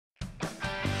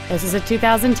This is a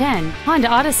 2010 Honda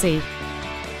Odyssey.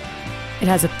 It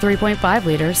has a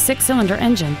 3.5-liter six-cylinder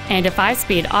engine and a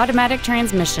 5-speed automatic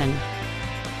transmission.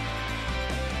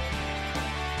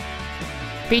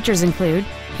 Features include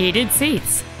heated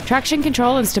seats, traction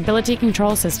control and stability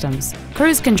control systems,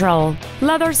 cruise control,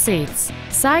 leather seats,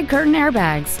 side curtain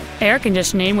airbags, air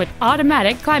conditioning with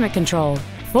automatic climate control,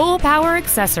 full power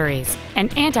accessories, an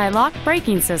anti-lock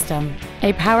braking system,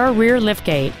 a power rear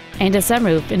liftgate, and a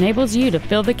sunroof enables you to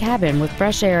fill the cabin with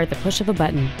fresh air at the push of a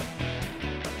button.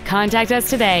 Contact us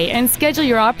today and schedule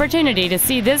your opportunity to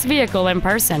see this vehicle in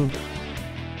person.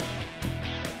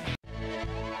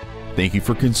 Thank you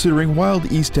for considering Wild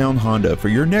Easttown Honda for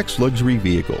your next luxury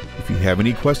vehicle. If you have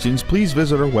any questions, please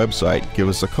visit our website, give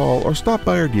us a call, or stop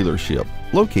by our dealership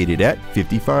located at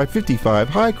 5555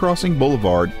 High Crossing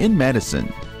Boulevard in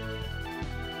Madison.